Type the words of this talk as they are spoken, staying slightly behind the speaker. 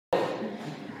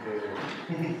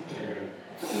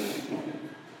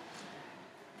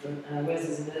Wes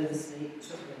is nervously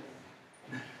chuckling.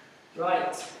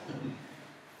 Right.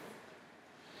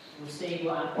 We'll see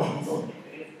what happens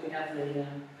if we have the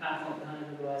PowerPoint behind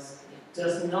the voice. It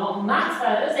does not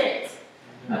matter, does it?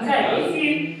 Okay, if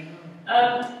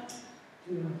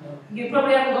you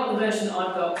probably haven't got the version that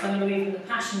I've got, because I'm going to read from the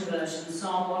Passion version,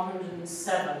 Psalm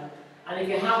 107. And if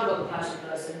you haven't got the Passion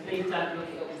version, please don't look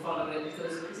it up and follow it,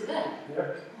 because is it there?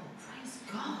 Yep. Oh, praise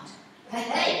God.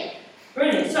 Hey!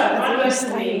 Brilliant. So, I'm going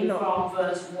to read from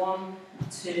verse 1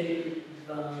 to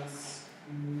verse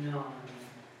 9.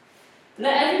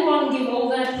 Let everyone give all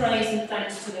their praise and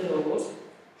thanks to the Lord.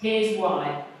 Here's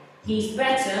why. He's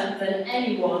better than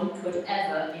anyone could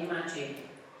ever imagine.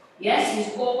 Yes,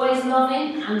 he's always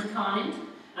loving and kind,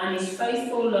 and his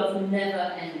faithful love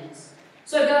never ends.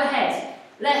 So go ahead,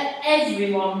 let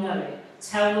everyone know it.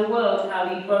 Tell the world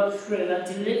how he broke through and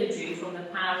delivered you from the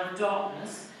power of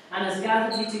darkness and has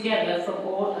gathered you together from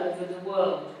all over the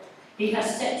world. He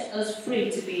has set us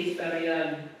free to be his very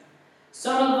own.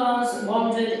 Some of us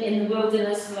wandered in the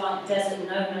wilderness like desert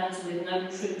nomads with no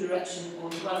true direction or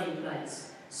dwelling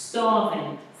place,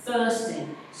 starving,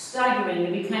 thirsting,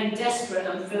 staggering, we became desperate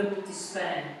and filled with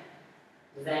despair.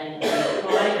 Then we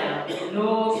cried out,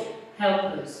 Lord,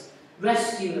 help us,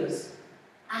 rescue us.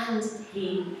 And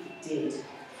he did.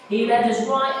 He led us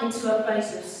right into a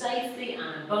place of safety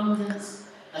and abundance,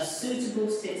 a suitable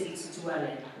city to dwell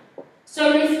in. So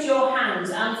lift your hands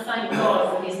and thank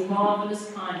God for his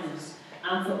marvellous kindness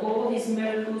and for all his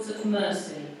miracles of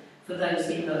mercy for those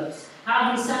he loves.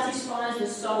 How he satisfies the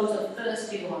souls of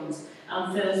thirsty ones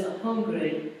and fills the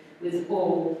hungry with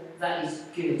all that is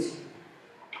good.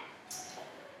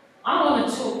 I want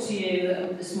to talk to you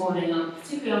this morning,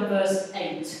 particularly on verse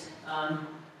 8.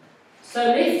 So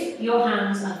lift your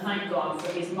hands and thank God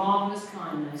for his marvellous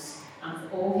kindness and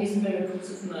for all his miracles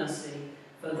of mercy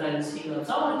for those he loves.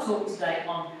 I want to talk today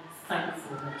on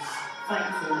thankfulness.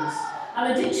 Thankfulness.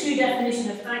 And the dictionary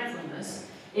definition of thankfulness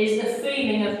is the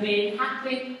feeling of being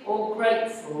happy or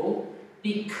grateful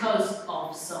because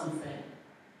of something.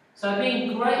 So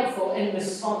being grateful in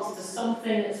response to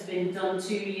something that's been done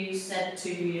to you, said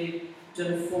to you,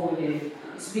 done for you.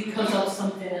 It's because of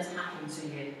something that's happened to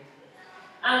you.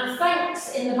 And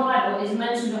thanks in the Bible is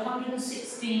mentioned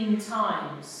 116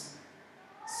 times.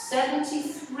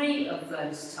 73 of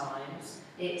those times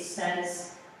it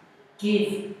says,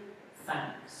 give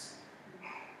thanks.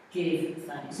 Give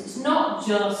thanks. It's not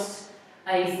just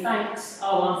a thanks,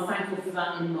 oh, I'm thankful for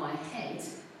that in my head.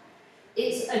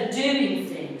 It's a doing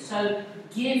thing. So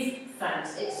give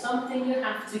thanks. It's something you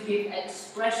have to give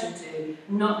expression to,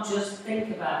 not just think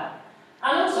about.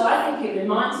 And also, I think it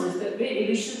reminds us that really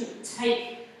we shouldn't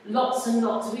take lots and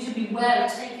lots. We should be aware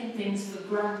of taking things for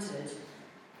granted.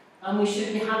 And we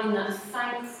should be having that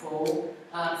thankful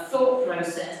thought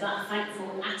process, that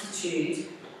thankful attitude,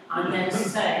 and then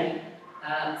say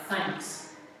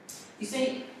thanks. You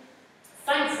see,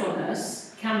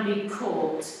 thankfulness can be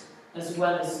caught as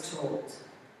well as taught.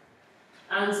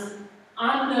 And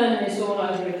I'm learning this all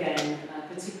over again,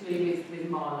 particularly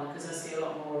with Marla, because I see a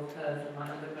lot more of her than my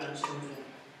other grandchildren.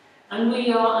 And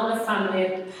we are, as a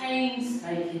family,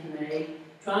 painstakingly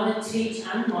trying to teach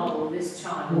and model this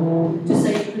child to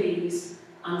say please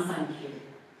and thank you.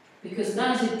 Because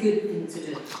that is a good thing to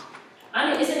do.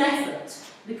 And it is an effort,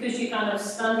 because you're kind of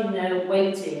standing there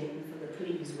waiting for the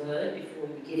please word before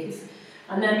you give.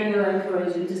 And then you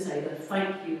encourage them to say the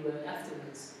thank you word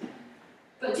afterwards.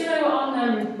 But do you know what?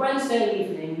 On Wednesday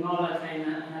evening, Marla came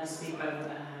out and had a sleepover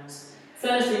at our house.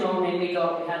 Thursday morning, we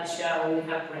had a shower, we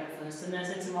had breakfast, and I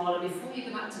said to Marla, before you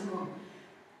go back to Mum,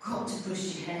 you've got to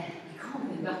brush your hair. You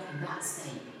can't be back in that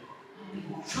state. I'll be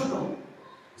in trouble.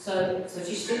 So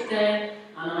she stood there,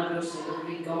 and I brushed her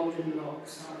lovely golden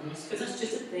locks like this, because that's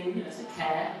just a thing, it's a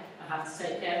care. I have to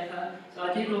take care of her. So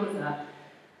I did all of that.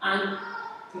 And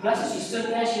she stood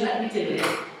there, she let me do it,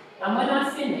 and when I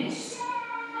finished,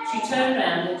 she turned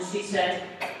around and she said,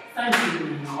 thank you,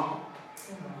 Mum.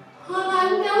 And I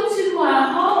melted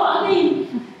my heart. I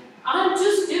mean, I'm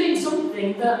just doing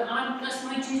something that's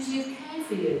my duty of care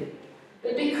for you.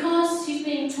 But because she's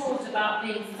being taught about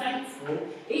being thankful,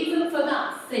 even for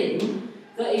that thing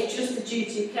that is just a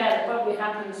duty of care that probably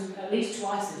happens at least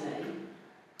twice a day,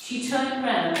 she turned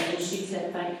around and she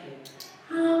said, thank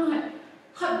you. And I'm like,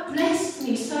 that blessed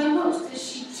me so much that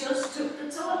she just took the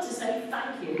time to say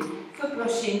thank you for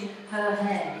brushing her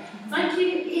hair. Thank you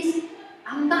is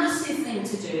a massive thing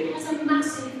to do. It has a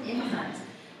massive impact.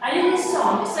 And in this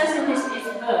song, it says in this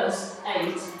verse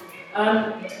 8,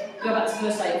 go back to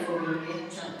verse 8 for me,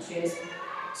 cheers.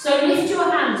 So lift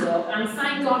your hands up and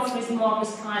thank God for his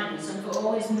marvellous kindness and for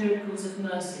all his miracles of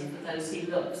mercy for those he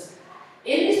loves.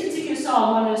 In this particular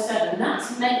Psalm 107,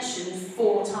 that's mentioned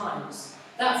 4 times.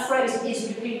 That phrase is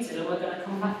repeated, and we're going to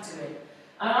come back to it.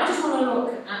 I just want to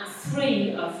look at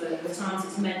 3 of the times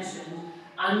it's mentioned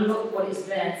and look what it's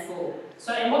there for.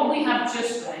 So in what we have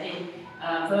just read, in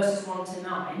verses 1 to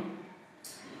 9,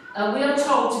 we are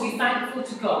told to be thankful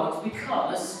to God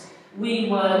because we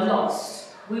were lost.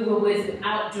 We were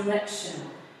without direction.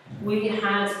 We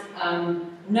had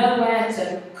nowhere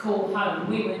to call home.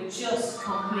 We were just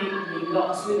completely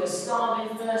lost. We were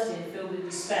starving, thirsty, and filled with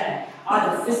despair,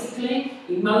 either physically,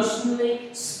 emotionally,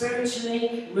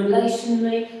 spiritually,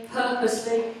 relationally,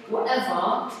 purposely,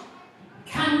 whatever.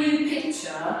 Can you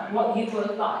picture what you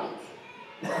were like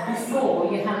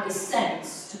before you had the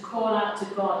sense to call out to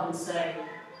God and say,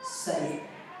 save me,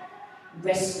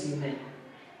 rescue me?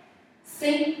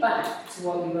 Think back to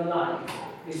what you were like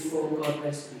before God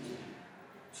rescued you.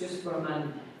 Just for a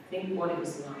moment. Think what it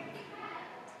was like.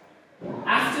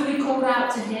 After we called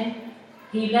out to him,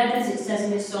 he led us, it says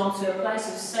in this psalm, to a place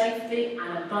of safety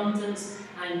and abundance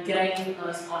and gave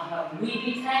us our home. We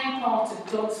became part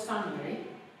of God's family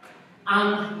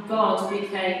and God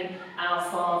became our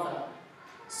Father.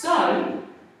 So,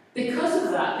 because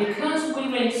of that, because we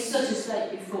were in such a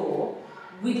state before,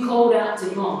 we called out to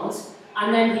God,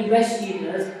 and then he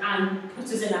rescued us and put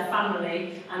us in a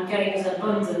family and gave us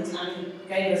abundance and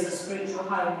gave us a spiritual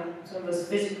home, and some of us a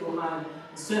physical home,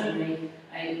 and certainly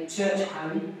a church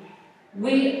home.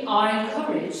 We are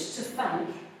encouraged to thank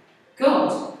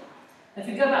God. If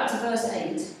we go back to verse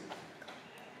 8,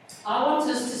 I want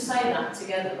us to say that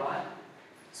together, right?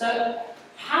 So,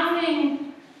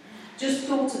 having just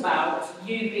thought about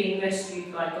you being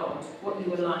rescued by God, what you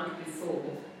were like before,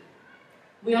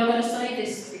 we are going to say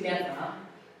this together,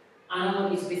 and I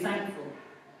want you to be thankful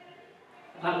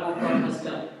about what God has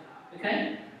done.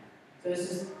 Okay? So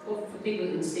this is for people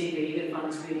who can see me, you're going to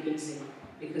find this really easy,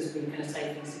 because we're going to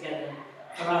say things together.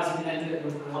 Otherwise, we don't do it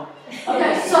with a lot.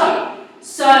 Okay,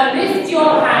 so lift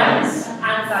your hands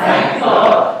and thank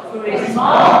God for his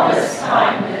marvellous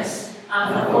kindness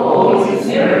and for all his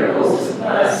miracles of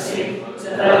mercy to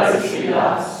those he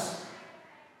loves.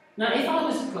 Now, if I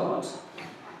was God,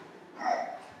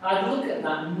 I'd look at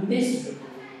that miserable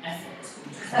effort.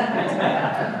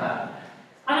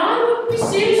 And I would be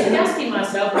seriously asking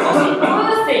myself, was it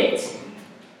worth it?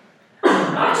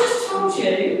 I just told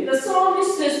you, the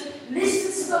psalmist has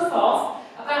listed stuff off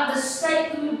about the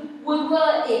state we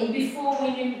were in before we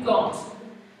knew God.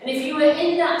 And if you were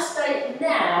in that state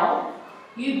now,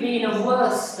 you'd be in a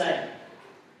worse state.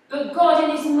 But God,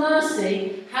 in his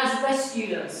mercy, has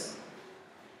rescued us.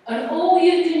 And all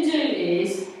you can do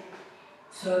is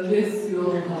so lift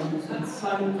your hands and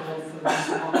thank God for this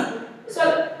one. So,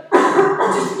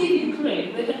 just to give you a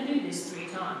clue, we're going to do this 3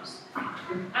 times.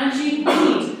 And you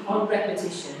need, on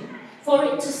repetition, for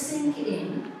it to sink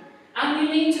in. And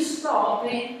you need to start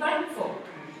being thankful.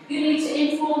 You need to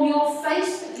inform your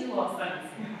face that you are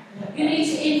thankful. You need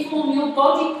to inform your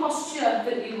body posture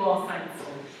that you are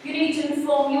thankful. You need to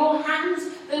inform your hands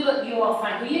that you are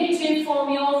thankful. You need to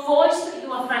inform your voice that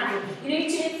you are thankful. You need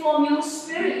to inform your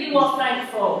spirit you are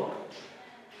thankful.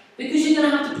 Because you're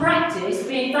going to have to practice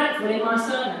being thankful in my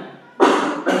sermon.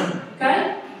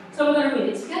 Okay? So we're going to read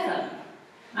it together.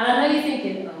 And I know you're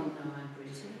thinking, oh no, I'm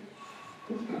British.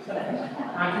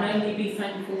 I can only be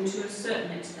thankful to a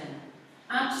certain extent.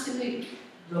 Absolute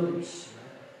rubbish.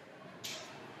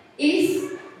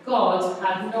 If God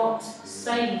had not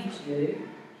saved you,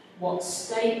 what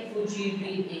state would you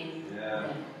be in?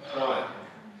 Yeah. Right.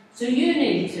 So you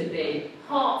need to be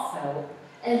heartfelt,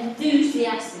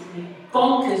 enthusiastically,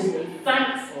 bonkersly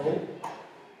thankful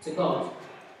to God.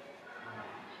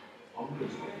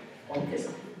 Bonkersly.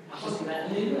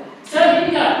 So here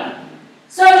we go.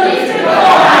 So lift your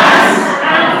hands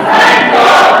and thank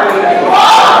God for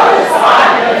all his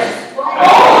kindness, for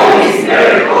all his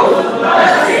miracles of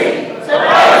mercy, to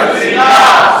those he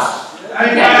loves.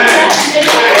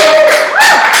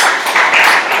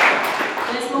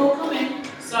 There's more coming.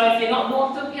 So if you're not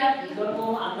warmed up yet, you've got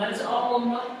more, and those that are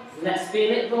warmed up, let's be a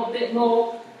little bit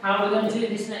more. How are we going to do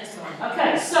this next time?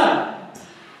 Okay, so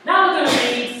now we're going to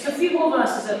read a few more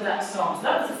verses of that psalm. So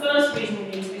that was the first reason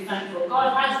we need to be thankful.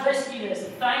 God has rescued us.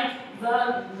 Thank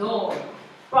the Lord.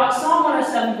 Right, Psalm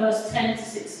 107, verse 10 to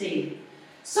 16.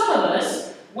 Some of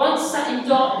us once sat in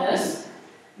darkness,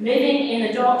 living in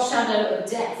the dark shadow of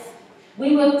death.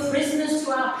 We were prisoners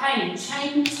to our pain,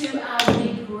 chained to our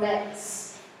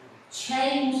regrets.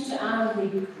 Chained to our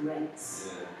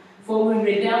regrets. For we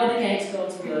rebelled against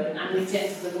God's word and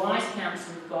rejected the wise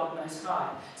counsel of God Most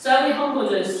High. So he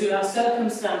humbled us through our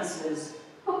circumstances.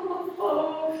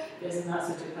 Isn't that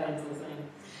such a painful thing?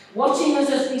 Watching us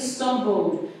as we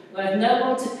stumbled, we had no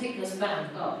one to pick us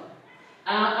back up.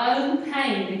 Our own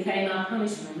pain became our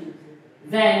punishment.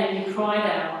 Then we cried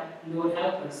out, Lord,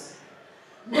 help us.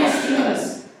 Rescue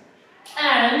us.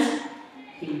 And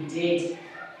he did.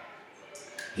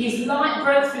 His light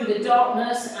broke through the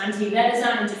darkness, and he led us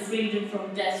out into freedom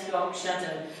from death's dark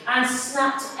shadow, and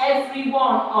snapped every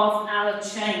one of our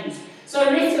chains. So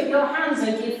lift up your hands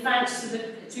and give thanks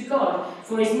to God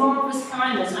for his marvellous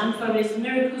kindness and for his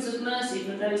miracles of mercy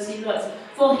for those he loves.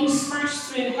 For he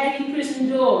smashed through heavy prison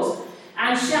doors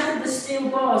and shattered the steel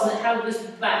bars that held us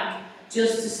back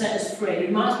just to set us free. It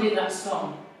reminds me of that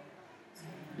song.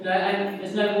 You know, and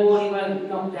there's no wall he won't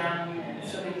knock down.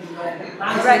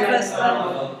 Breakfast.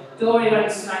 Door he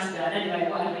won't smash down. Anyway,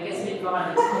 whatever, it gets a bit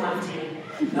violent. Come after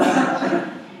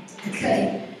you.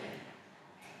 Okay.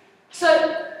 So,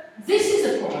 this is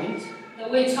a point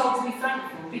that we're told to be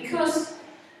thankful, because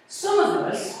some of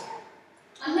us,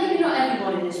 and maybe not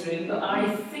everyone in this room, but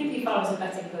I think if I was a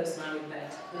betting person, I would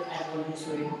bet that everyone in this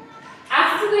room,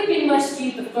 after we've been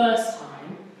rescued the first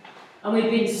time, and we've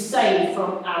been saved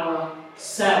from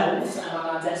ourselves and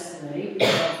our destiny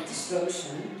of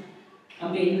destruction,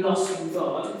 and being lost from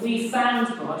God, we found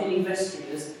God and he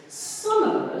rescued us. Some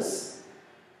of us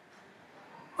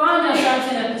find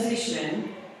ourselves in a position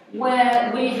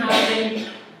where we have been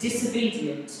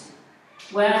disobedient,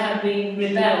 where have been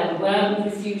rebelled, where we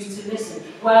refuse to listen,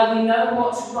 where we know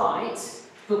what's right,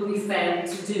 but we failed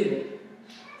to do it.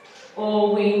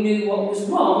 Or we knew what was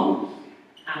wrong,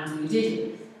 and we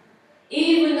didn't,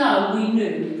 even though we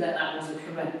knew that that wasn't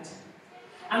correct.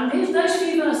 And those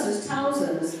few verses tells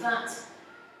us that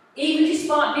even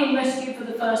despite being rescued for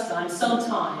the first time,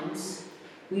 sometimes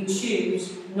we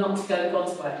choose not to go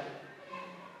God's way.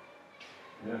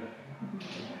 Yeah.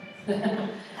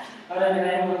 I don't know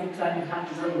if anyone can claim you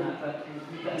haven't done that, but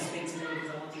you better speak to me because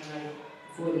I want to know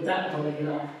before you that bother you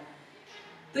life.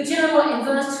 But you know what? In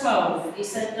verse 12, it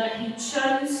said that he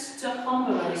chose to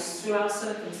humble us through our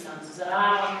circumstances,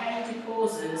 allow our pain to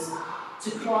cause us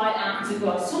to cry out to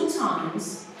God.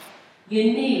 Sometimes you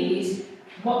need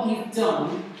what you've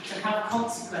done to have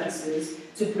consequences,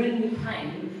 to bring you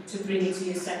pain, to bring you to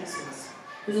your senses.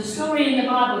 There's a story in the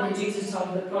Bible that Jesus told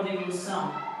of the prodigal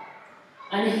son.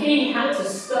 And he had to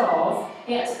starve,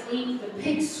 he had to eat the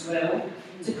pig's will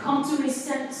to come to his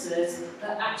senses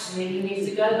that actually he needs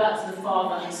to go back to the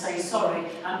Father and say sorry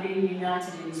and be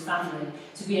reunited in his family,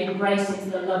 to be embraced into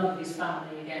the love of his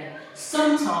family again.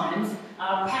 Sometimes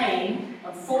our pain,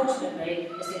 unfortunately,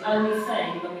 is the only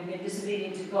thing when we've been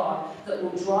disobedient to God that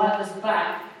will drive us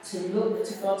back to look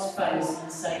to God's face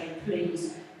and say,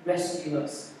 please rescue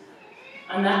us.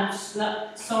 And that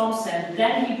psalm said,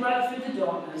 then he broke through the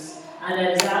darkness and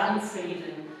led us out in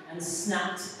freedom and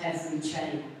snapped every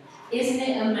chain. Isn't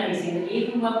it amazing that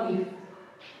even when we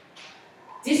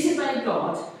disobey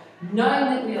God, knowing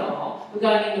that we're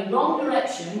going in the wrong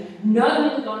direction,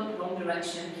 knowing we're going in the wrong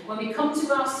direction, when we come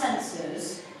to our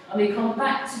senses and we come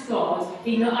back to God,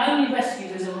 he not only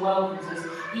rescues us and welcomes us,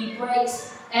 he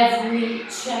breaks every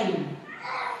chain.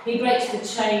 He breaks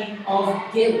the chain of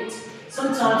guilt.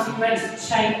 Sometimes he breaks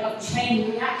the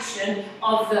chain reaction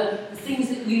of the things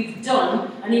that you've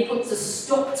done, and he puts a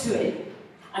stop to it.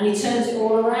 And he turns it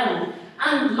all around.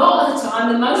 And a lot of the time,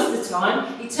 and most of the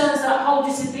time, he turns that whole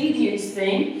disobedience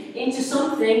thing into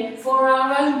something for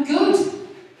our own good.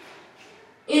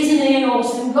 Isn't he an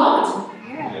awesome God?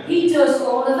 Yeah. He does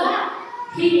all of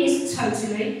that. He is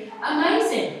totally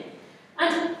amazing.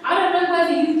 And I don't know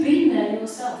whether you've been there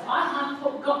yourself. I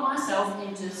have got myself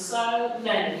into so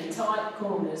many tight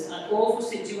corners and awful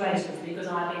situations because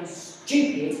I've been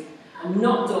stupid and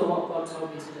not done what God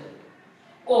told me to do.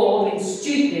 Or been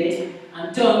stupid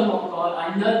and done what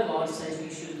I know God says you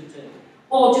shouldn't do.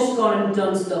 Or just gone and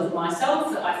done stuff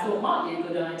myself that I thought might be a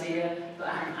good idea, but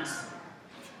I haven't asked him.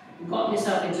 I've got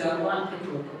myself into a right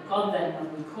pickle. But God then,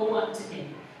 when we call out to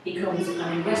him, he comes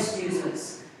and he rescues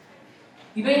us.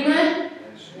 You been there?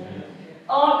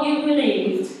 Aren't you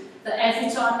relieved that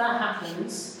every time that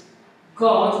happens,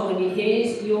 God, when he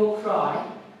hears your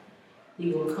cry,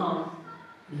 he will come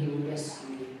and he will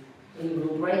rescue you. He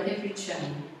will break every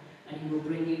chain and he will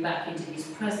bring you back into his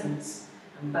presence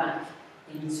and back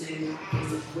into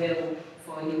his will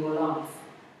for your life.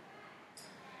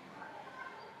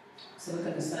 So we're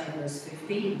going to say verse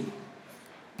 15.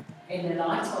 In the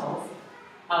light of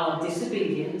our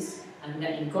disobedience and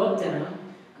letting God down,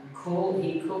 when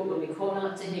we call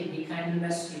out to him, he came and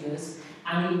rescued us,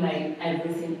 and he made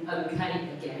everything okay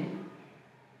again.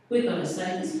 We're going to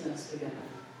say this verse together.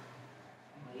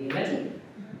 Are you ready?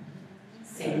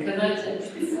 Think of those,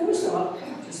 just before we start,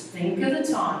 just think of the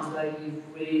times where you've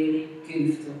really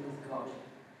goofed up with God.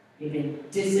 You've been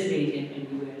disobedient and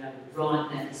you were in a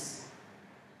right mess.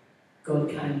 God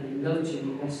came and He loved you and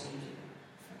He rescued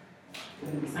you.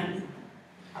 You're going to be thankful.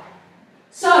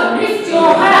 So, lift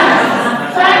your hands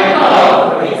and thank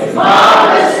God for His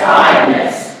marvellous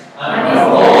kindness and for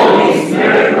all His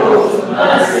miracles of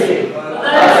mercy for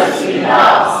those He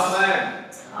loves.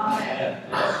 Amen.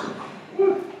 Amen.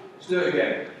 Let's do it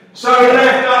again. So lift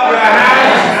up your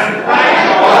hands and thank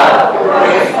God for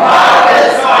His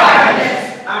marvellous kindness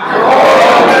and for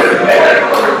all His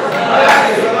miracles of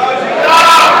mercy for those He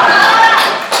loves.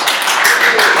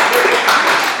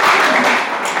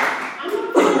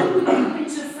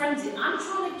 I'm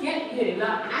trying to get you,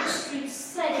 like Astrid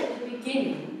said at the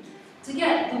beginning, to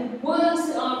get the words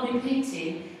that I'm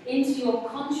repeating into your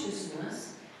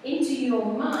consciousness, into your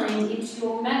mind, into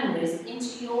your memories,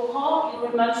 into your heart,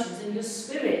 your emotions and your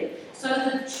spirit. So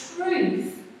the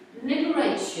truth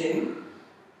liberates you.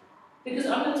 Because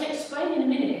I'm going to explain in a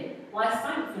minute why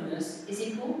thankfulness is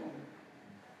important.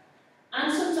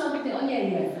 And sometimes we think, oh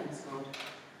yeah, thanks God.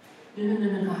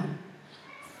 No.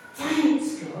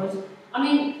 Thanks God. I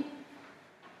mean,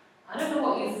 I don't know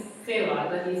what you feel like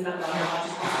when you felt like, I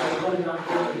just want to go running around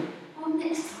the building. Oh,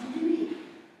 next time, do it.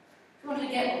 If you want to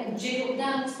get all jiggled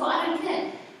down the spot, I don't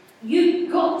care.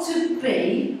 You've got to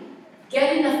be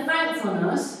getting the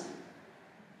thankfulness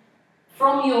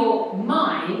from your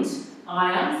mind.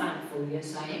 I am thankful,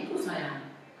 yes I am, of course I am.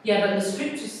 Yeah, but the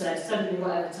scripture says, so many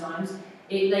whatever times,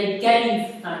 they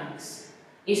gave thanks.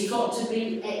 It's got to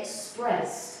be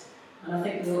expressed. And I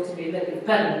think we ought to be a little bit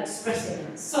better at expressing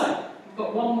it. So, we've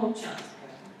got one more chance.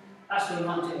 Actually, we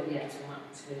might do it yet, so we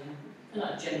might do it. I'm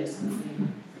not generous.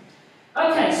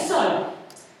 Okay, so,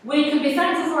 we can be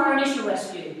thankful for our initial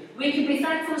rescue. We can be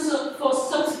thankful for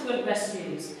subsequent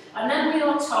rescues. And then we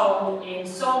are told in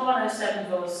Psalm 107,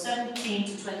 verse 17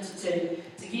 to 22,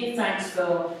 to give thanks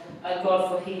for God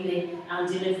for healing and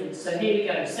deliverance. So here we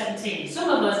go, 17. Some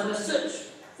of us were such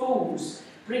fools,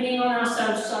 bringing on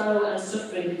ourselves sorrow and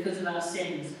suffering because of our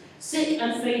sins. Sick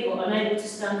and feeble, unable to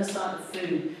stand the sight of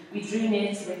food, we drew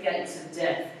near to the gates of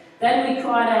death. Then we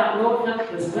cried out, Lord,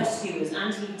 help us, rescue us,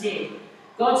 and He did.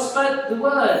 God spoke the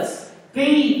words,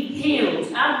 be healed,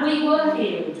 and we were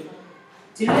healed.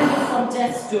 Delivered from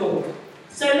death's door.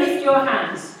 So lift your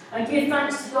hands and give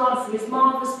thanks to God for His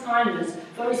marvellous kindness,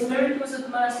 for His miracles of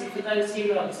mercy for those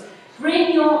He loves.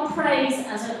 Bring your praise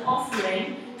as an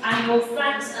offering and your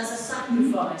thanks as a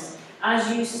sacrifice,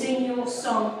 as you sing your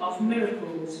song of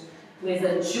miracles with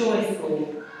a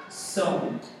joyful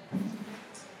song.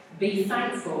 Be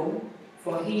thankful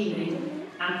for healing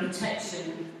and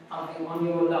protection on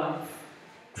your life,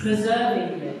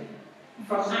 preserving you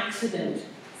from accident,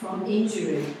 from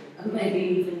injury, and maybe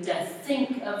even death.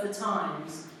 Think of the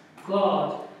times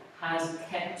God has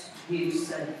kept you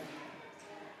safe.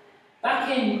 Back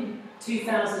in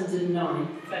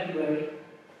 2009, February,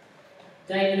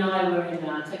 Dave and I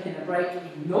were taking a break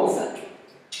in Norfolk.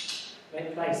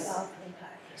 Great place.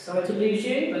 Sorry to lose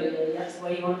you, but that's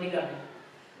where you want to be going.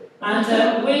 And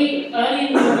we, early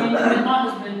in the morning, my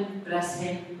husband, bless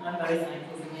him, I'm very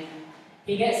thankful for him,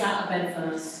 he gets out of bed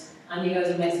first and he goes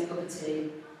and makes a cup of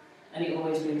tea. And he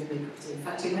always brings me a cup of tea. In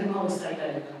fact, when I was stayed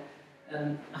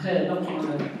over, I heard a knocking on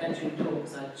the bedroom door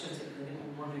because I shut it because I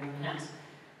didn't want wandering in the house.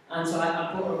 And so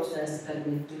I brought her upstairs to bed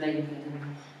and we laid in bed.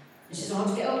 And she said, I want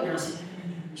to get up now. I said, no,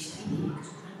 you stay here because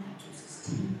Grandad gives us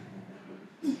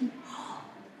tea. Oh,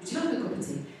 would you like a cup of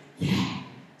tea? Yeah.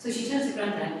 So she turns to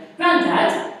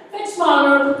Grandad, let's smile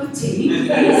her a cup of tea,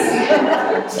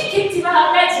 please. She kicked him out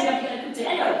of bed so he had to get a cup of tea.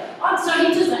 Anyway, so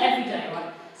he does that every day,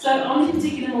 right? So on this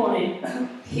particular morning,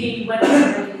 he went to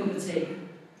make a cup of tea,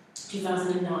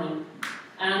 2009,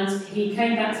 and he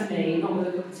came back to me, not with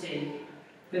a cup of tea,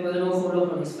 but with an awful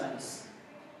look on his face.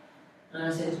 And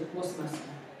I said, what's the matter?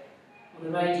 On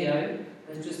the radio,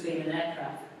 there's just been an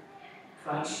aircraft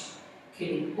crash,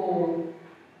 killing all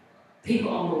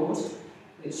people on board,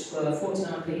 which were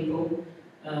 49 people,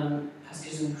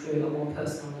 passengers and crew, and one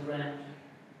person on the ground.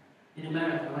 In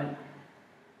America, right?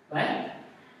 Where?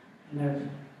 America.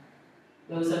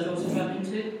 Where was our daughter travelling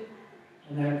to?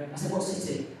 America. I said, what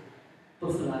city?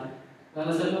 Buffalo. Where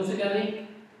was our daughter going?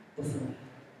 Buffalo.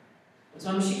 What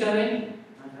time was she going?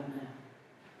 I don't know.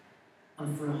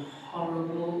 And for a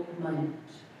horrible moment,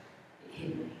 it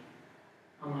hit me.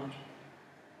 I'm like,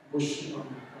 was she on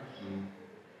that plane?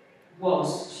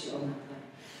 Was she on that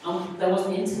plane? There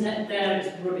wasn't internet there, it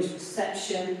was rubbish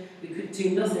reception. We could do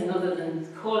nothing other than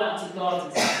call out to God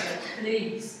and say,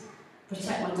 please,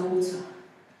 protect my daughter.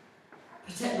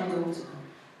 protect my daughter.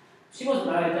 She wasn't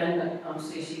married then, but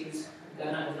obviously she was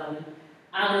going out with Alan.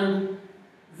 Alan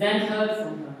then heard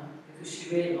from her because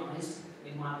she realised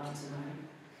we might want to marry.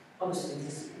 Obviously,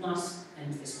 this nice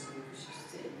end to this story because she's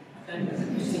sitting,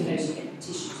 just in case you get the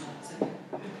tissues out. So.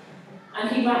 And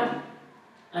he rang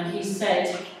and he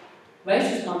said,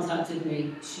 Rachel's contacted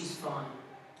me, she's fine.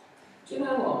 Do you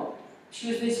know what? She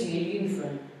was visiting a uni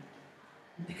friend.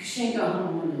 And because she ain't got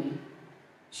home money,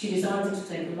 she decided to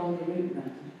take a longer route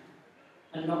round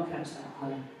and not catch that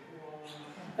plane.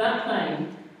 That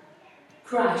plane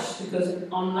crashed because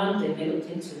on landing, they looked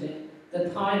into it. The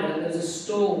pilot, there was a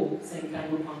stall thing came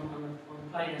up on the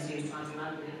plane as he was trying to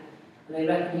land it. And they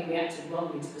reckon he reacted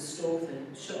wrongly to the stall thing,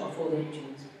 shut off all the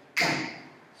engines. Bang.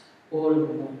 All of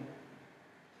them gone.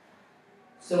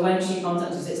 So when she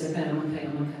contacted us, it's okay, I'm okay.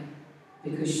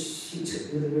 Because she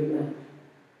took the other route round.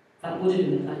 That would have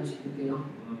been the plane she would be on.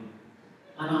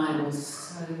 And I was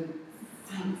so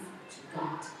thankful to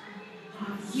God.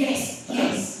 Oh,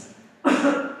 yes!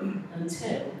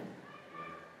 Until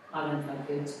I then felt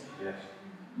guilty. Yes.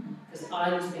 Because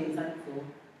I was being thankful,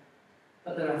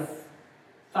 but there are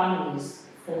families,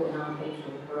 49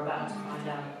 people, who are about to find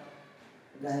out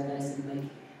that they're in the making.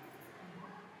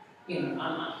 You know,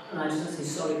 and I just want to say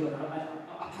sorry, but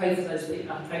I pray for those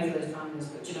people, I pray for those families,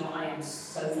 but you know, I am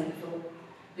so thankful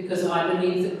because I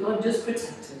believe that God does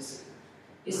protect us.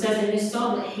 It says in this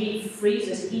song that He frees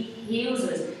us, He heals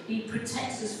us, He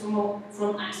protects us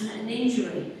from accident and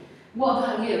injury. What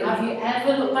about you? Have you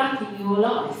ever looked back in your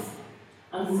life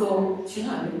and thought, you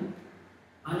know,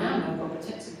 I now know God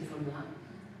protected me from that?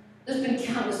 There's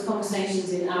been countless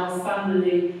conversations in our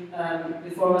family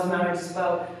before I was married as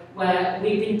well, where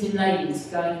we've been delayed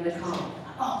going in the car.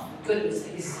 Oh, my goodness,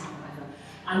 this is whatever.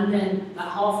 And then that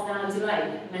half an hour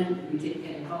delay meant that we didn't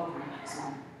get involved in that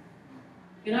accident.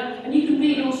 You know, and you can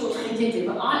read all sorts of things into it,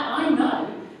 but I know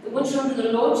that once you're under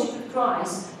the Lordship of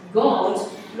Christ, God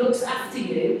looks after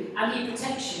you and He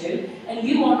protects you, and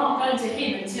you are not going to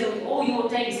Him until all your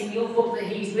days in your book that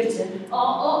He's written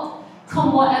are up.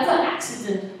 Come whatever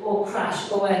accident or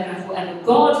crash or aircraft, whatever,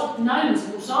 God knows.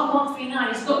 In Psalm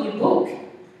 139, He's got your book,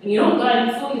 and you're not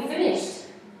going before you're finished.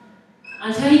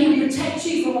 And so He can protect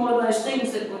you from all of those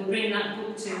things that would bring that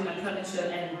book to a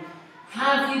premature end.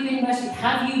 Have you been rescued?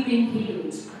 Have you been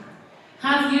healed?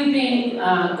 Have you been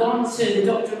gone to the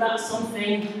doctor about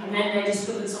something and then they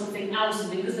discovered something else,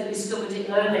 and because they discovered it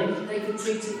early, they could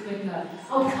treat it quicker?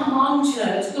 Oh, come on,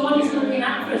 church. God is looking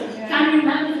after us. Can you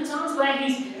remember the times where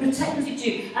He's protected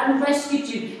you and rescued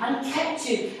you and kept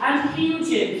you and healed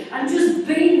you and just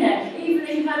been there? Even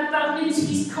if you've had bad news,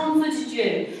 He's comforted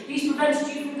you. He's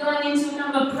prevented you from going into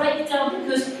another breakdown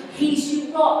because He's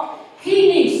your rock.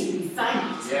 He needs to be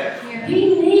thanked. Yeah.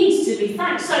 He needs to be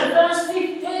thanked. So verse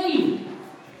 15.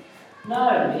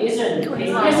 No, it isn't.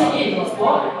 Yes, it is.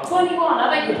 What? 21. I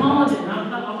beg your pardon.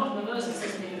 I've got my verse that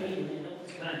says 15.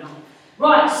 What's going on?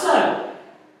 Right, so,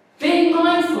 being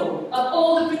mindful of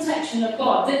all the protection of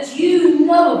God that you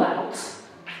know about,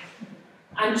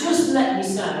 and just let me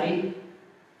say,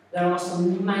 there are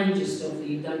some major stuff that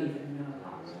you don't even know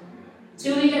about.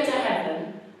 Until you get to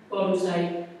heaven, God will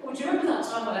say, oh, do you remember that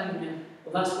time I opened it?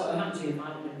 Well, that's what happened to you if I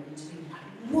don't remember it.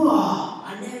 Whoa,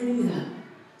 I never knew that.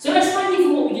 So let's thank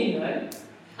Him for what we do know,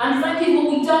 and thank Him for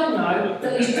what we don't know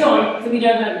that He's done that we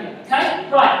don't know yet. Okay?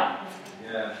 Right.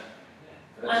 Yeah.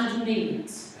 And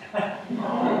needs.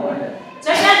 Together.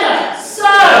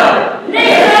 So, lift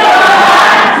your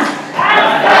hands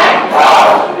and thank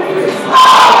God for His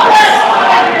marvelous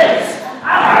kindness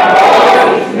and for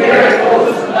all His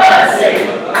miracles of mercy.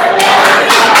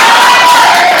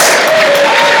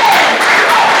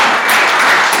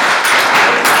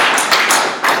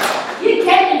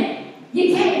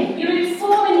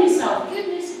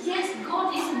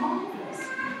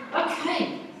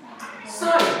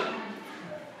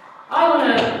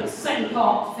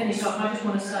 To finish off, I just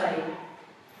want to say,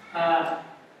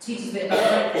 teach us a bit about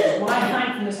thankfulness. Why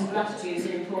thankfulness and gratitude is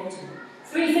important.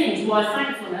 3 things why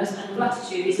thankfulness and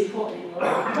gratitude is important in your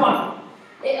life. 1,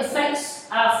 it affects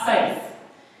our faith.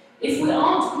 If we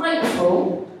aren't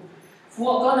grateful for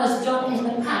what God has done in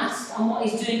the past and what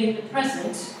He's doing in the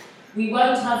present, we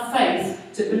won't have faith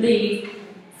to believe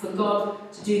for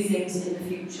God to do things in the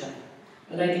future.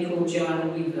 A lady called Joanna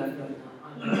Weaver wrote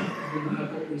that. I read her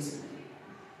book recently.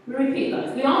 We repeat that.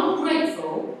 If we aren't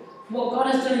grateful for what God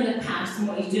has done in the past and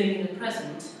what He's doing in the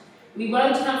present, we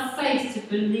won't have faith to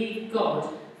believe God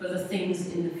for the things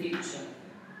in the future.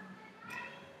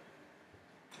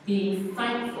 Being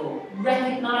thankful,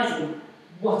 recognising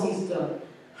what He's done,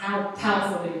 how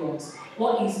powerful He was,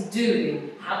 what He's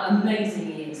doing, how amazing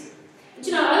He is. But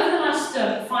you know, over the last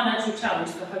financial challenge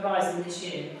for Horizon this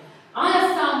year, I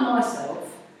have found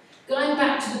myself going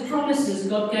back to the promises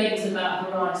God gave us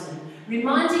about Horizon,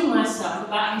 reminding myself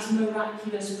about his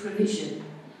miraculous provision.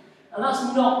 And that's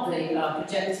not the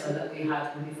projector that we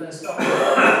had when we first started.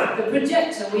 The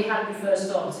projector we had when we first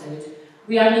started,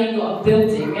 we hadn't even got a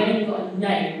building, we hadn't even got a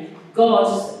name.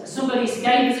 God, somebody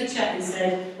gave us a check and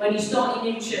said, when you start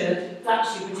your new church,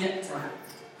 that's your projector.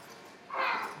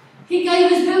 He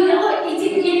gave us building. He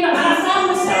didn't, you know, and I found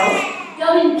myself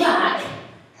going back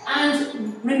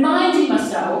and reminding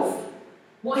myself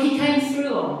what he came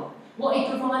through on, what he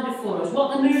provided for us,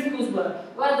 what the miracles were,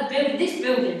 where this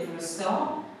building for a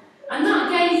start. And that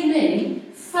gave me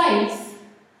faith,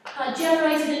 that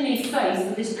generated in me faith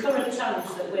for this current challenge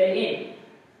that we're in.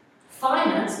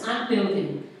 Finance and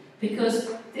building. Because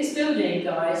this building,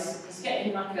 guys, is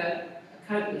getting like a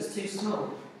coat that's too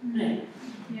small, isn't it?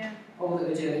 Yeah. All that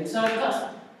we're doing. So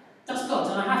that's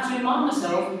God. And I have to remind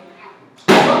myself,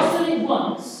 God's done it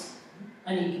once,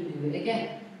 and he can do it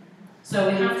again. So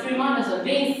we have to remind ourselves,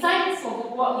 being thankful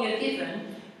for what you're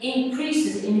given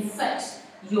increases, in effect,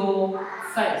 your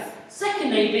faith.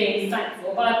 Secondly, being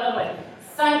thankful. By the way,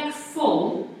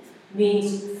 thankful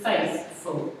means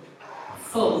faithful.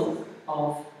 Full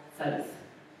of faith.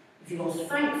 If you're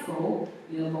thankful,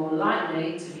 you're more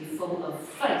likely to be full of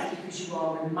faith because you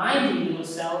are reminding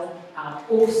yourself how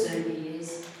awesome he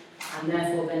is, and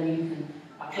therefore then you can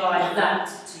apply that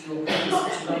to your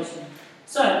current situation.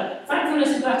 So, thankfulness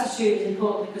and gratitude is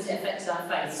important because it affects our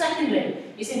faith.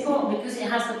 Secondly, it's important because it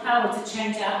has the power to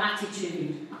change our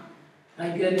attitude.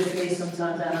 Thank goodness me,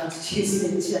 sometimes our attitudes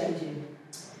need changing.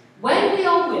 When we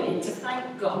are willing to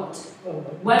thank God,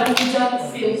 when we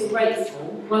don't feel grateful,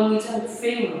 when we don't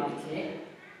feel like it,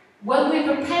 when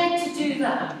we're prepared to do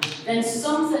that, then we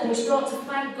start to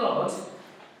thank God,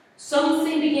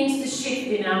 something begins to shift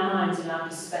in our minds and our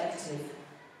perspective.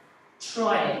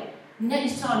 Try it.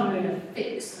 Next time you're in a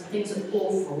fix and things are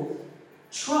awful,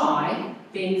 try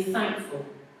being thankful.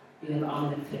 You know,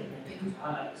 I'm going to pick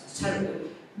it's terrible.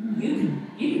 You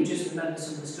can just remember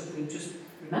some of the stuff we've just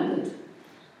remembered.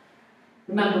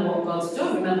 Remember what God's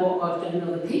done. Remember what God's done in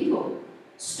other people.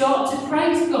 Start to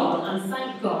praise God and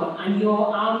thank God, and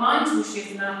our minds will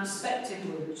shift and our perspective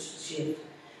will shift.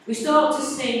 We start to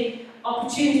see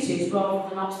opportunities rather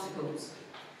than obstacles.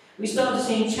 We start to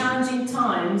see challenging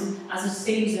times as a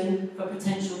season for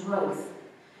potential growth.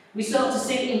 We start to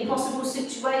see impossible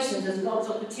situations as God's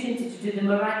opportunity to do the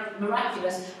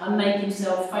miraculous and make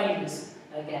himself famous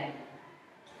again.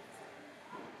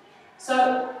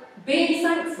 So, being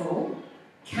thankful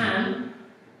can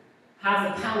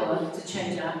have the power to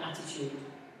change our attitude.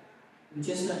 We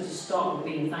just have to start with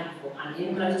being thankful, and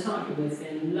in those times when we're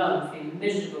feeling low, feeling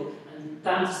miserable, and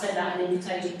bound to send out an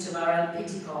invitation to our own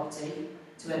pity party,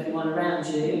 to everyone around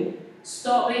you,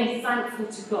 start being thankful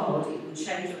to God. It will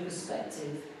change your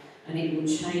perspective, and it will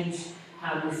change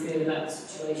how we feel about the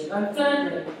situation. And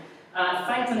thirdly,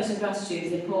 thankfulness and gratitude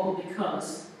is important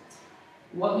because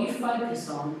what you focus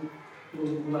on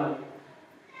will grow.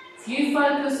 If you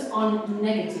focus on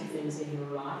negative things in your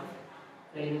life,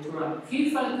 they will grow. If you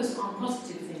focus on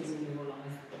positive things in your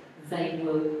life, they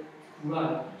will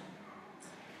grow.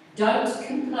 Don't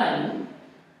complain,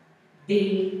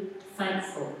 be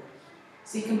thankful.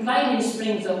 See, complaining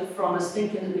springs up from us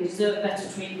thinking that we deserve better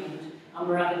treatment and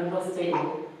we're having a rough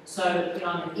deal, so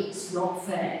it's not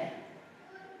fair.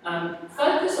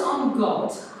 Focus on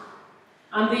God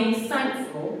and being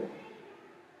thankful,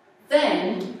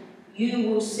 then you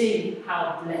will see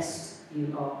how blessed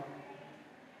you are.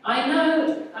 I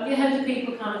know, have you heard of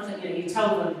people kind of think, you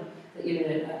tell them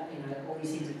that all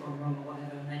these things have gone wrong or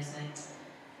whatever, and they say,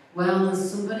 well, there's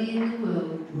somebody in the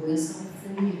world worse off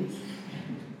than you.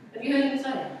 Have you heard them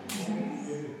say that?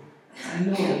 It's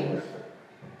annoying.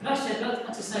 But actually, I'd like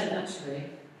to say that actually,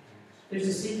 there's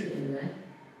a secret in there.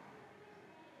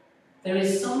 There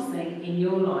is something in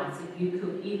your life that you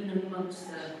could, even amongst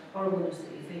the horribleness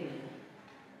that you're feeling,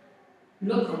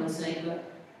 look on and say,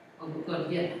 oh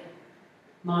God, yeah,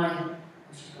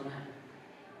 she's gone out.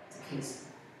 The kids.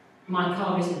 My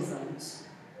car is in front,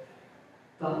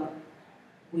 but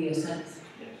we are safe.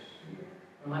 Yes.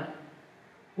 Right?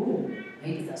 Oh,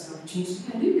 maybe that's an opportunity to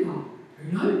get a new car. Who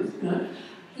knows?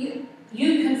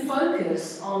 You can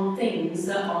focus on things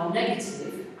that are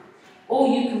negative, or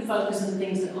you can focus on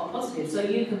things that are positive. So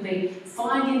you can be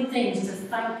finding things to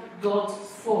thank God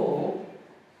for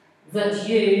that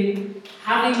you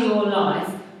have in your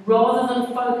life, rather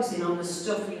than focusing on the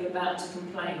stuff you're about to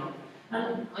complain on.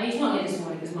 And he's not here this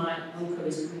morning because my uncle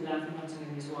is coming down from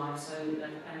Nottingham with his wife, so they're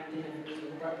preparing dinner.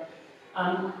 But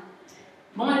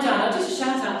my dad, just a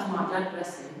shout out to my dad,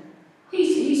 bless him. He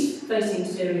facing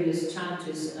serious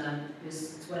challenges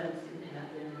this went at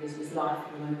the end of his life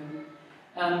at the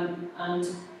moment.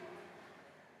 And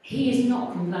he is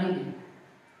not complaining.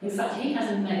 In fact, he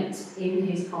has a mate in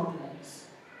his complex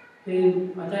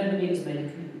who I don't believe has made a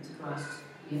commitment to Christ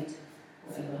yet,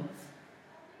 whatever.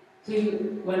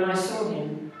 Who, when I saw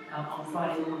him on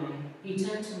Friday morning, he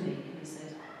turned to me and he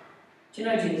said, "Do you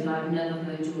know, Judith, I've never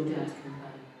heard your dad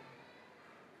complain.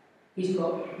 He's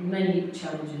got many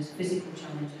challenges, physical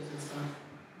challenges and stuff,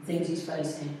 things he's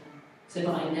facing. So,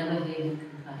 but I never hear him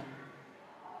complain."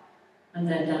 And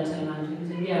then Dad turned around to him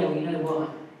and said, "Yeah, well, you know why?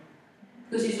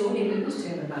 Because he's already witnessed to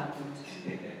him about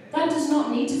God. That does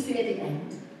not need to fear the end,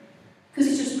 because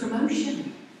it's just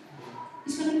promotion.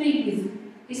 He's going to be with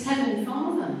his Heavenly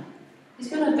Father. He's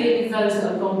going to be with those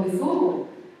that have gone before.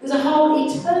 There's a whole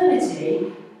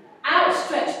eternity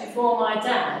outstretched before my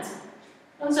dad.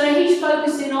 And so he's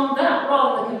focusing on that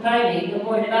rather than complaining and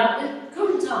worrying about the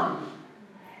current time.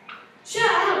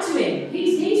 Shout out to him.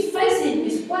 He's facing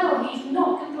this well. He's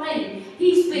not complaining.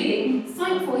 He's being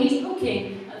thankful. He's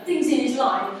looking at things in his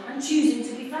life and choosing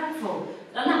to be thankful.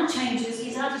 And that changes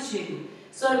his attitude.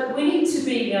 So we need to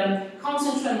be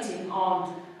concentrating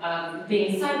on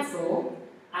being thankful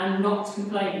and not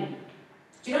complaining.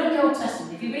 Do you know the Old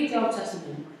Testament? If you read the Old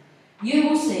Testament, you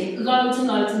will see loads and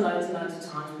loads and loads and loads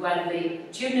of times where the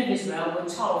children of Israel were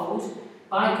told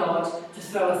by God to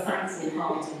throw a thankful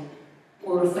party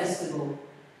or a festival.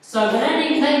 So when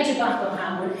any major battle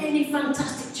happened, when any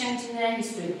fantastic change in their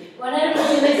history, when any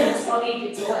deliverance from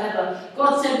Egypt or whatever,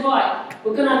 God said, right,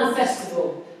 we're going to have a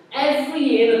festival. Every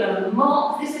year we're going to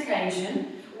mark this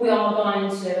occasion. We are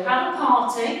going to have a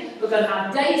party, we're going to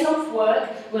have days off work,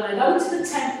 we're going to go to the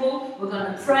temple, we're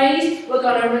going to praise, we're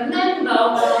going to remember when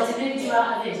I delivered you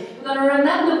out of this, we're going to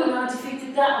remember when I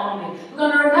defeated that army, we're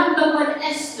going to remember when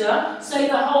Esther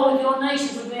saved the whole of your nation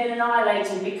from being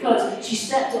annihilated because she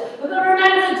stepped up, we're going to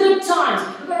remember the good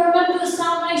times, we're going to remember the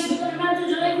salvation, we're going to remember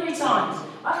the delivery times.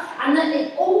 Right? And then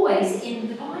it's always in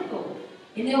the Bible.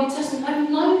 In the Old Testament, I have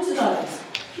loads of those.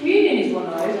 Communion is one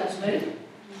of those, actually.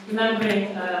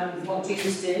 Remembering what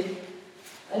Jesus did.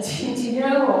 And do you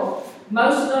know what?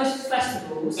 Most of those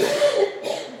festivals,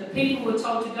 the people were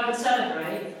told to go and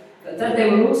celebrate, but then they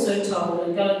were also told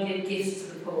to go and give gifts to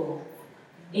the poor.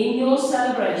 In your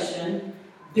celebration,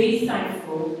 be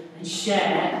thankful and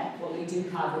share what you do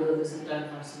have with others that don't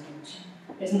have so much.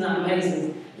 Isn't that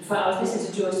amazing? In fact, I was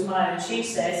listening to Joyce Meyer and she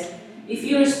says, if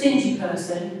you're a stingy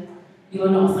person, you are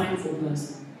not a thankful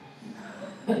person.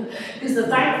 Because the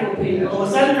thankful people are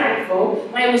so thankful,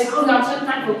 they always say, oh, I'm so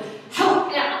thankful.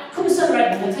 Help, yeah, come and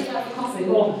celebrate with me, take out for coffee,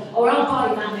 or I'll buy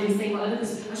you that new thing, whatever,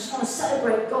 because I just want to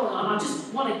celebrate God, and I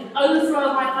just want to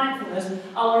overthrow my thankfulness.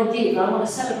 I want to give, I want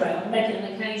to celebrate, I want to make it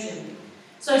an occasion.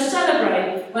 So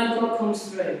celebrate when God comes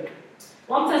through.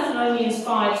 1 Thessalonians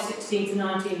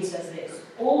 5:16-19 says this,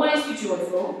 always be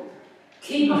joyful,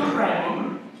 keep on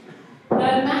praying, no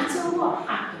matter what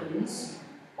happens,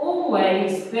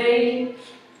 always be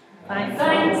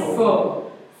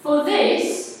thankful. For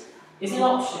this is an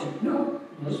option. No.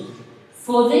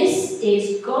 For this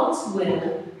is God's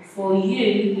will for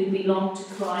you who belong to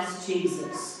Christ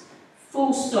Jesus.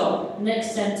 Full stop.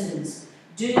 Next sentence.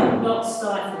 Do not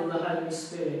stifle the Holy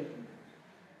Spirit.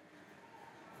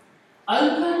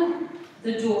 Open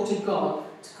the door to God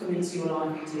to come into your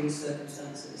life and into your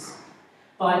circumstances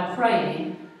by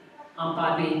praying and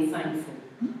by being thankful.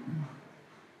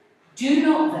 Do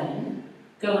not then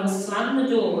go and slam the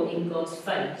door in God's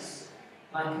face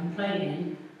by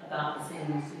complaining about the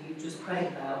things that you've just prayed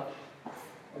about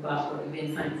what you've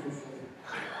been thankful for.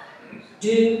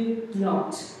 Do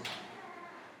not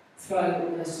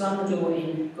slam the door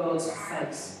in God's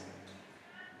face.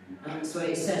 So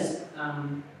it says,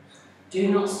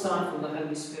 do not stifle the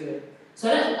Holy Spirit. So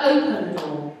let's open the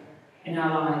door in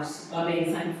our lives by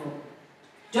being thankful.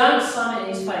 Don't slam it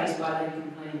in his face by then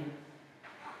complaining.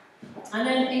 And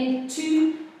then in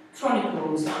 2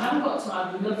 Chronicles, I haven't got time,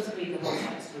 I would love to read the whole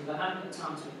chapter, but I haven't got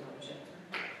time to read the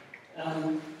whole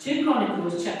chapter. 2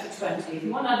 Chronicles chapter 20, if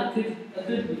you want to have a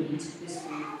good read this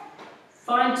week,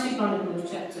 find 2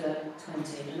 Chronicles chapter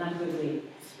 20 and have a good read.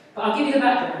 But I'll give you the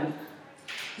background.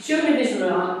 The children of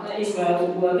Israel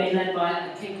were being led by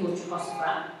a king called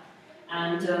Jehoshaphat,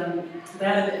 and they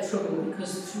had a bit of trouble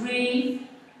because 3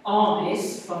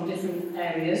 armies from different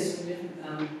areas, from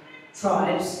different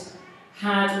tribes,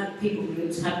 people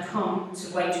groups had come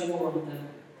to wage war on them.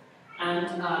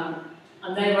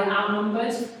 And they were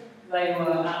outnumbered, they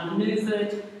were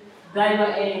outmaneuvered, they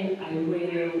were in a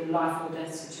real life or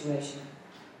death situation.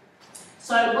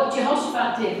 So what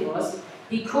Jehoshaphat did was,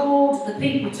 he called the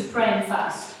people to pray and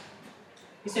fast.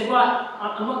 He said, right,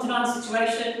 I'm not denying the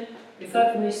situation. We've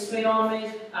heard from these three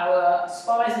armies. Our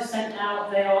spies are sent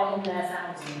out. They are in their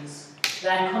thousands.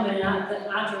 They're coming in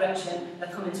our direction. They're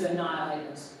coming to annihilate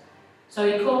us.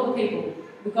 So he called the people.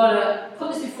 We've got to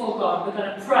put this before God. We're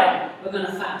going to pray. We're going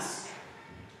to fast.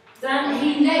 Then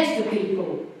he led the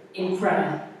people in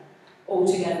prayer all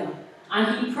together.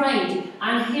 And he prayed.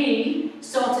 And he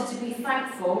started to be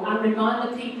thankful and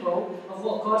remind the people of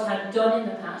what God had done in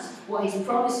the past, what his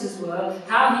promises were,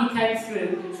 how he came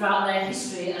through throughout their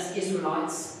history as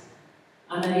Israelites.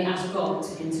 And then he asked God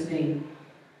to intervene.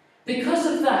 Because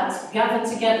of that, gathered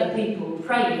together people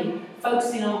praying,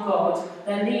 focusing on God,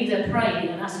 their leader praying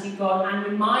and asking God and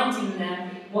reminding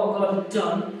them what God had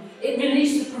done, it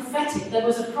released the prophetic. There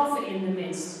was a prophet in the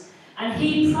midst. And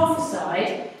he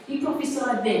prophesied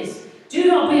this: do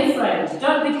not be afraid,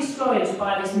 don't be discouraged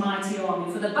by this mighty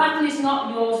army, for the battle is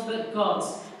not yours but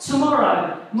God's.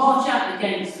 Tomorrow, march out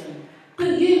against them.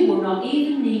 But you will not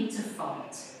even need to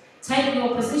fight. Take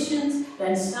your positions,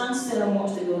 then stand still and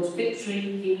watch the Lord's victory.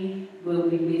 He will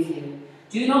be with you.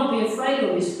 Do not be afraid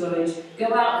or discouraged.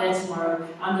 Go out there tomorrow,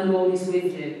 and the Lord is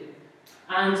with you.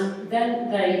 And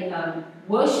then they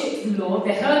worshipped the Lord.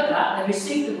 They heard that, they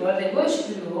received the word, they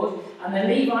worshipped the Lord, and the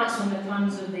Levites from the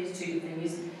clans of these two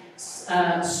things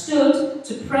stood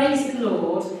to praise the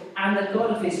Lord and the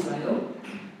God of Israel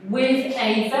with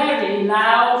a very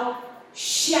loud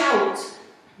shout.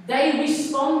 They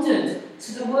responded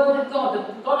to the word of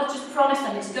God. God had just promised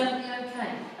them it's going to be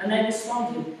okay. And they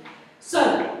responded.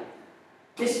 So,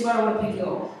 this is where I want to pick it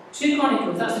up. 2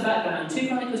 Chronicles, that's the background. 2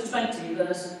 Chronicles 20,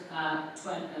 verse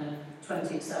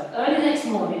 20 itself. Early next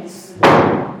morning,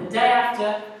 the day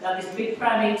after, they had this big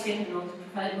prayer meeting in order to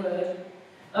prepare the word.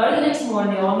 Early the next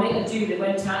morning, the army of Judah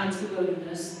went out into the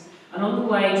wilderness, and on the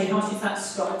way, Jehoshaphat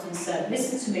stopped and said,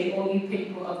 "Listen to me, all you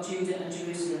people of Judah and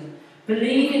Jerusalem.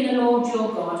 Believe in the Lord your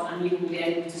God, and you will be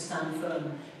able to stand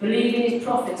firm. Believe in his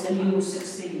prophets, and you will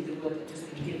succeed," the word that has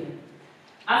been given.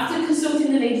 After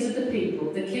consulting the leaders of the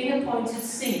people, the king appointed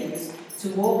singers to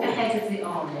walk ahead of the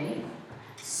army,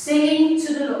 singing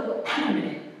to the Lord. Hang on a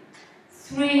minute.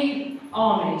 3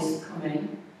 armies come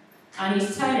in, and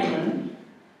he's telling them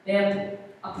they have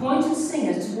appointed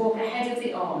singers to walk ahead of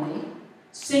the army,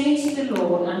 singing to the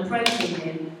Lord and praising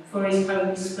him for his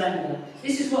holy splendour.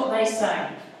 This is what they say: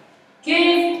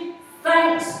 "Give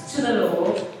thanks to the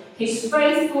Lord, his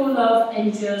faithful love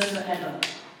endures forever."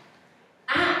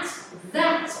 At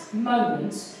that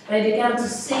moment, they began to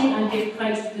sing and give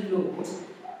praise to the Lord.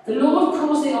 The Lord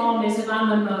caused the armies of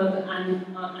Ammon, Moab,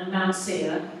 and Mount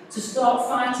Seir to start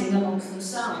fighting amongst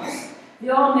themselves. The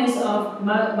armies of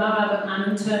Moab and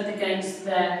Ammon turned against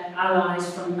their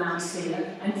allies from Mount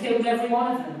Seir and killed every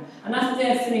one of them. And after they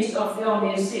had finished off the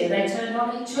army of Seir, they turned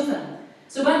on each other.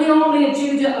 So when the army of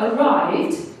Judah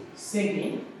arrived,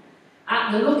 singing,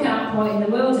 at the lookout point in the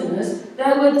wilderness,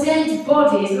 there were dead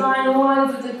bodies lying all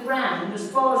over the ground.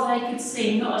 As far as they could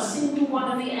see, not a single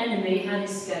one of the enemy had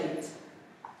escaped.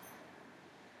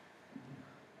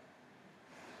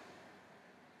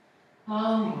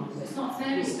 Oh, it's not a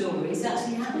fairy story, it's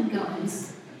actually happened,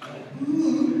 guys.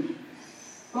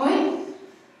 Right?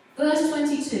 Verse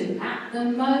 22. At the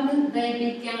moment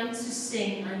they began to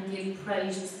sing and give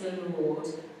praise to the Lord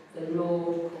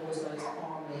caused those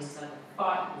armies to have a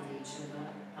fight with each other.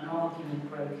 An argument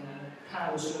broke out, a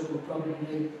power struggle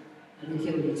probably, and they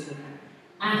killed each other.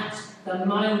 At the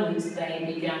moment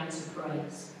they began to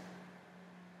praise.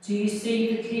 Do you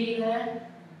see the key there?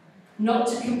 Not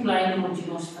to complain, oh,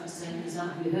 Jehoshaphat saying,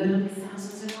 have you heard of the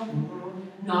thousands of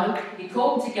them? No, he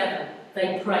called them together.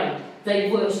 They prayed, they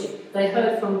worshipped, they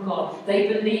heard from God, they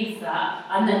believed that,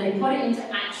 and then they put it into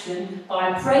action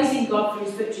by praising God for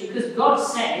his victory, because God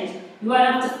said you won't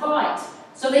have to fight.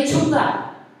 So they took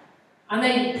that, and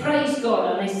they praised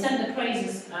God, and they sent the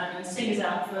praises and singers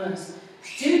out first.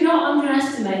 Do not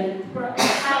underestimate the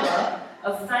power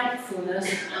of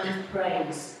thankfulness and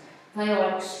praise. They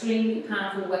are extremely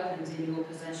powerful weapons in your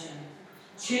possession.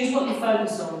 Choose what you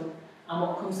focus on and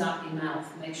what comes out of your mouth.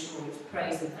 Make sure it's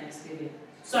praise and thanksgiving.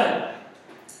 So,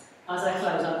 as I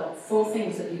close, I've got 4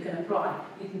 things that you can apply.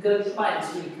 You can go try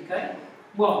this week, okay?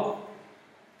 1,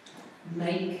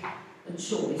 make a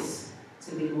choice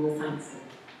to be more thankful.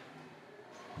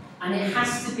 And it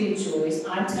has to be a choice.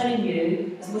 I'm telling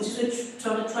you, as much as we're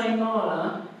trying to train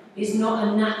Marla, it's not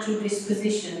a natural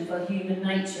disposition for human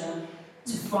nature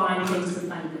to find things to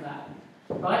thank about.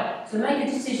 Right? So make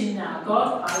a decision now.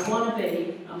 God, I want to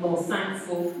be a more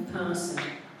thankful person.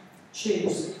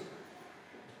 Choose.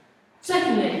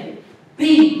 Secondly,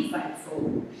 be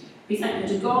thankful. Be thankful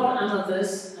to God and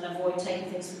others and avoid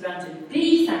taking things for granted.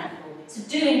 Be thankful. It's a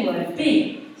doing word.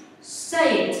 Be.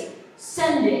 Say it. Say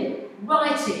Send it,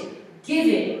 write it, give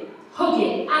it, hug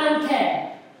it, I don't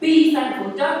care. Be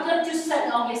thankful. Don't just say,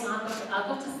 oh yes, I've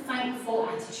got a thankful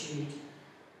attitude.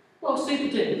 Well, super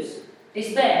dudes.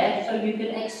 It's there so you can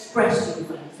express your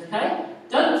thanks, okay?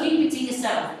 Don't keep it to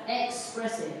yourself.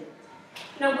 Express it.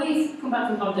 You know, we've come back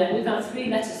from holiday. We've had 3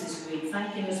 letters this week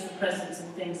thanking us for presents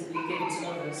and things that we've given to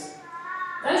others.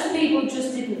 Those people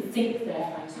just didn't think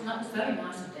their thanks. And that was very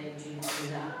nice of Dave and Judith to do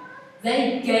that.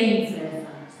 They gave their thanks.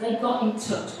 They got in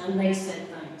touch and they said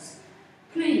thanks.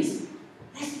 Please,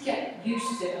 let's get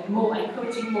used to it and more,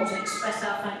 encouraging more to express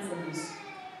our thankfulness.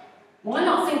 Why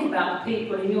not think about the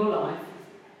people in your life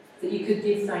that you could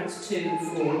give thanks to and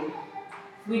for?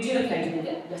 We do occasionally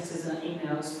get letters and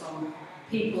emails from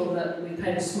people that we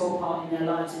played a small part in their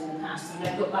lives in the past, and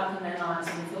they've got back in their lives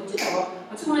and they thought, do you know what,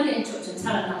 I just want to get in touch and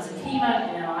tell them that was a key moment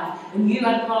in their life, and you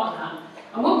had part of that.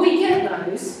 And when we get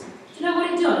those, do you know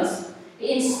what it does?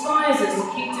 It inspires us to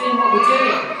keep doing what we're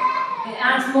doing. It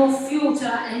adds more fuel to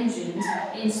our engines.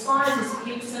 It inspires us to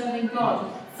keep serving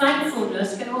God.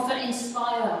 Thankfulness can also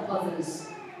inspire others.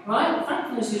 Right?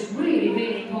 Thankfulness is really,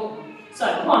 really important. So,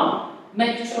 1,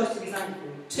 make a choice to be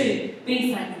thankful. 2,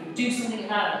 be thankful. Do something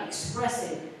about it.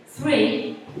 Express it.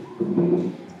 3,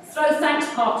 throw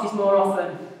thanks parties more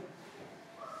often.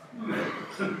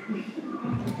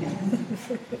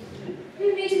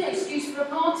 Who needs an excuse for a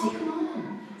party? Come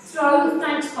on. Throw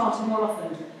thanks party more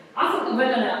often. I think that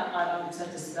we're going to, I haven't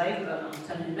said this today, but I'm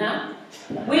telling you now,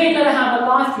 we're going to have a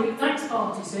live group thanks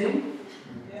party soon.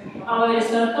 I'm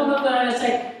just going to come up and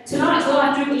say, tonight's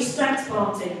live group is thanks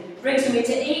party. Bring something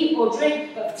to eat or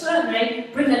drink, but certainly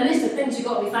bring a list of things you've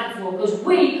got to be thankful for, because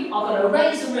we are going to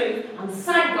raise the roof and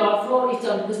thank God for all He's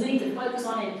done, because we need to focus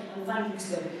on Him and thank Him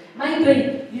still.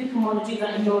 Maybe you can want to do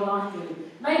that in your life group.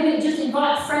 Maybe just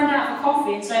invite a friend out for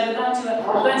coffee and say, we're going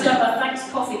to have a thanks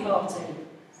coffee party.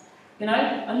 You know,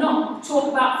 and not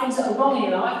talk about things that are wrong in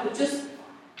your life, but just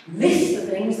list the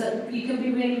things that you can be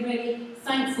really, really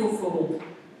thankful for.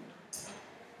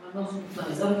 I'm not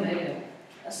close. Okay.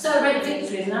 Celebrate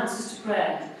victories and answers to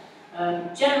prayer.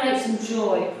 Generate some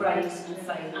joy, praise, and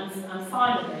faith. And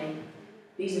finally,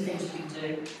 these are things you can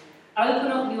do.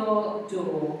 Open up your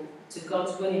door to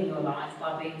God's will in your life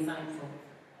by being thankful.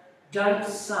 Don't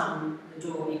slam the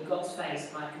door in God's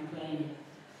face by complaining.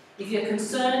 If you're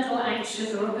concerned or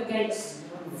anxious or up against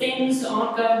things that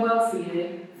aren't going well for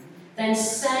you, then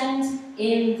send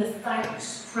in the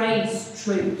thanks, praise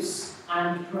troops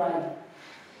and pray.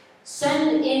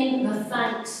 Send in the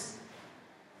thanks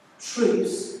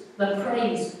troops, the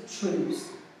praise troops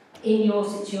in your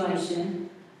situation,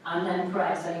 and then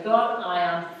pray. Say, God, I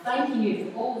am thanking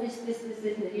you for all this,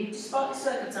 despite the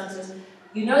circumstances.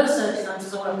 You know the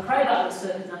circumstances, I want to pray about the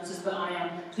circumstances, but I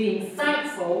am being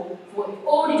thankful for what you've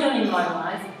already done in my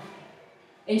life,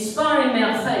 inspiring me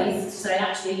our faith to say,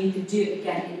 actually, you can do it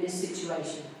again in this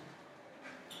situation.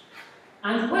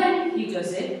 And when He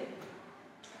does it,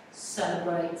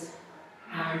 celebrate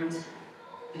and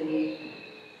be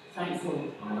thankful.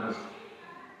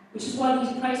 Which is why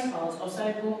these praise cards are so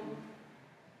important.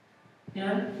 You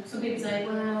know, some people say,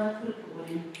 well, I could have put one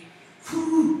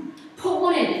in. Put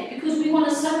one in, because we want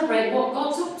to celebrate what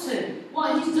God's up to,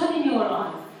 what He's done in your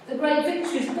life, the great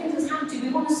victories, the things that's happened to you. We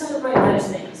want to celebrate those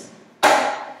things.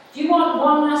 Do you want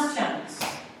one last chance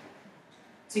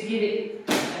to give it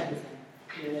everything?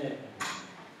 Yeah.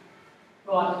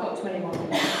 Right, I've got 21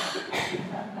 minutes.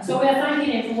 So we're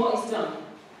thanking Him for what He's done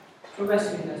for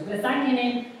rescuing us. We're thanking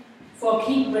Him for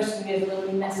keep rescuing us when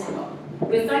we mess it up.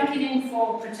 We're thanking Him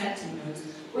for protecting us.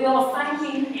 We are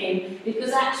thanking Him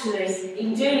because actually,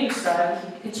 in doing so,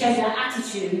 He can change our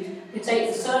attitude, He can take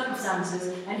the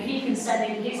circumstances, and He can send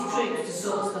in His troops to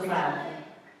sort stuff out.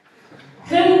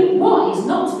 What is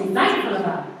not to be thankful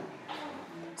about?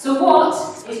 So what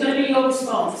is going to be your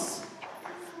response?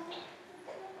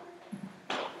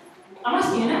 I'm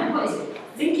asking you now, what is it?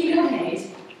 Think in your head,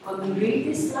 when we read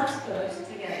this last verse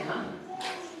together,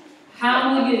 how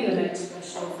are you going to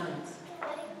express your thanks?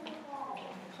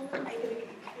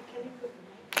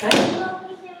 Okay?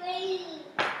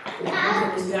 We're going to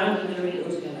put this down, we're going to read it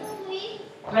all together.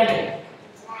 Ready?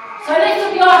 So lift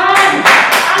up your hands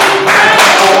and thank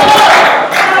the Lord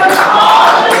for His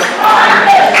marvelous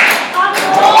kindness and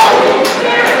for all His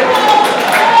miracles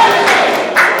and mercy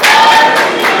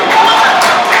in your life.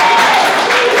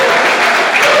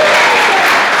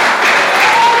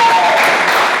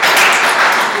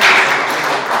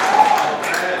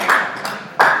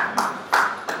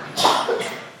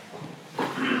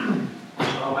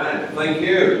 Amen. Thank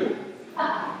you,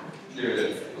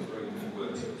 Judith, for bringing the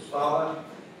word to us. Father,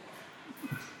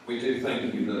 we do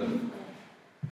thank you that